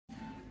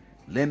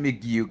Let me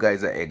give you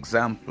guys an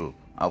example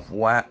of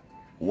what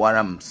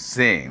I'm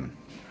saying.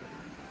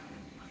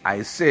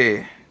 I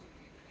say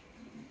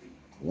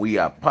we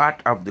are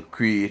part of the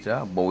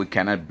Creator, but we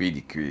cannot be the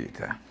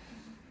Creator.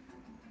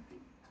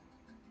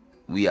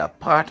 We are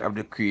part of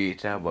the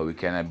Creator, but we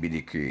cannot be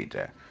the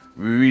Creator.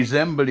 We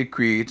resemble the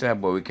Creator,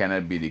 but we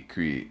cannot be the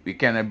Creator. We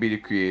cannot be the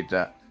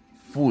Creator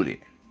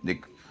fully.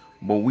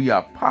 But we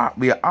are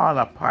all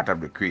a part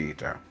of the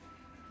Creator.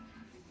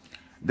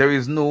 There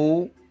is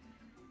no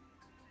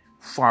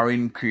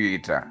foreign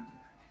creator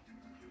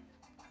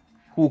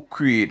who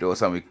create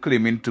us and we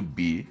claiming to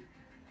be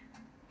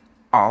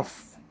of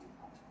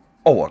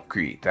our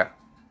Creator.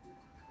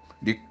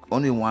 The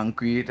only one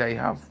Creator you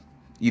have.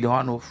 You don't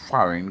have no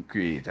foreign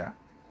creator.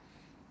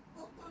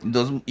 It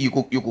doesn't. You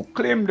could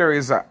claim there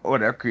is a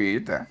other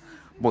creator,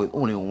 but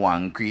only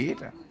one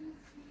creator.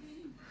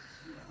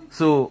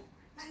 So,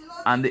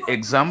 and the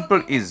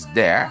example is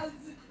there.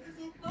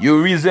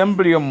 You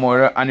resemble your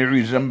mother and you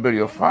resemble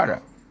your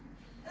father,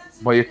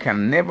 but you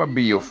can never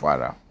be your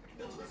father.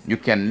 You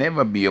can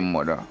never be your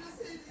mother,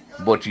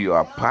 but you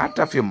are part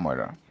of your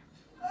mother.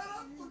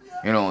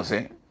 You know what I'm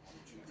saying?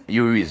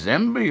 You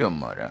resemble your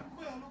mother,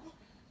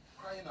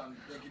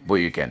 but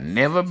you can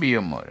never be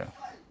your mother.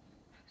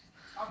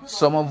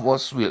 Some of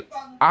us will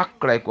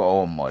act like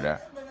our mother.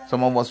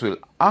 Some of us will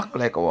act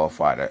like our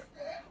father,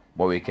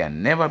 but we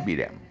can never be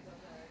them.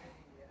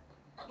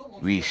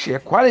 We share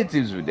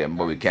qualities with them,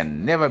 but we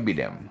can never be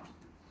them.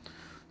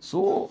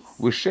 So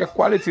we share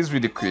qualities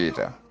with the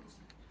Creator.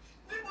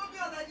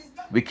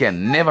 We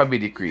can never be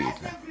the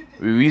Creator.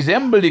 We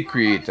resemble the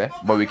Creator,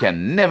 but we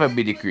can never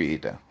be the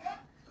Creator.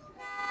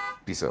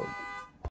 Peace out.